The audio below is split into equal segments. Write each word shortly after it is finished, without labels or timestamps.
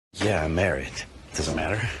Yeah, I'm married. Doesn't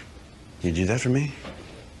matter. You do that for me?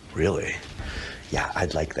 Really? Yeah,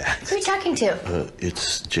 I'd like that. Who are you talking to?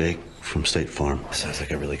 It's Jake from State Farm. Sounds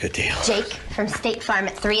like a really good deal. Jake from State Farm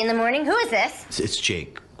at 3 in the morning? Who is this? It's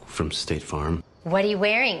Jake from State Farm. What are you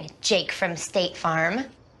wearing, Jake from State Farm?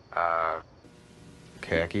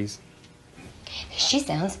 Khakis. She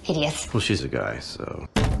sounds hideous. Well, she's a guy, so...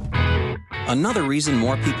 Another reason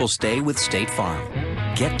more people stay with State Farm.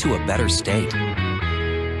 Get to a better state.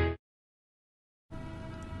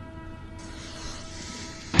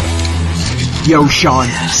 Yo, Sean,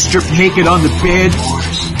 strip naked on the bed,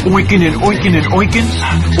 oinking and oinking and oinking,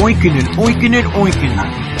 oinking and oinking and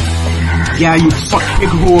oinking. Yeah, you fuck pig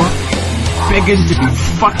whore, begging to be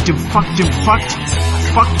fucked and fucked and fucked,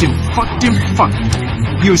 fucked and fucked and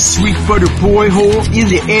fucked. You sweet butter boy hole in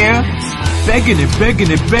the air, begging and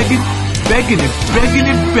begging and begging, begging and begging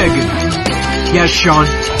and begging. Yeah, Sean,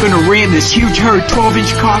 gonna ram this huge hairy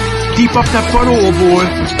 12-inch cock deep up that butthole, boy.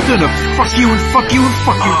 Gonna fuck you and fuck you and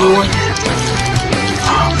fuck you, boy.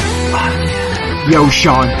 Yo,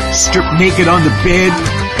 Sean, strip naked on the bed,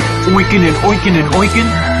 oinking and oinking and oinking,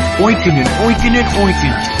 oinking and oinking and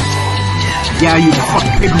oinking. Yeah, you fuck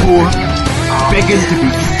pig whore, begging to be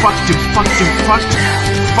fucked and fucked and fucked,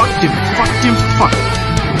 fucked and fucked and fucked.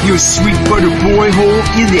 You sweet butter boy hole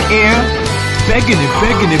in the air, begging and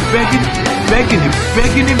begging and begging, begging and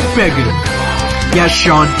begging and begging. Yeah,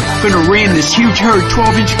 Sean, gonna ram this huge hairy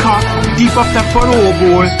 12-inch cock deep up that butthole,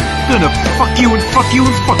 boy. Gonna fuck you and fuck you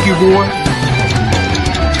and fuck you, boy.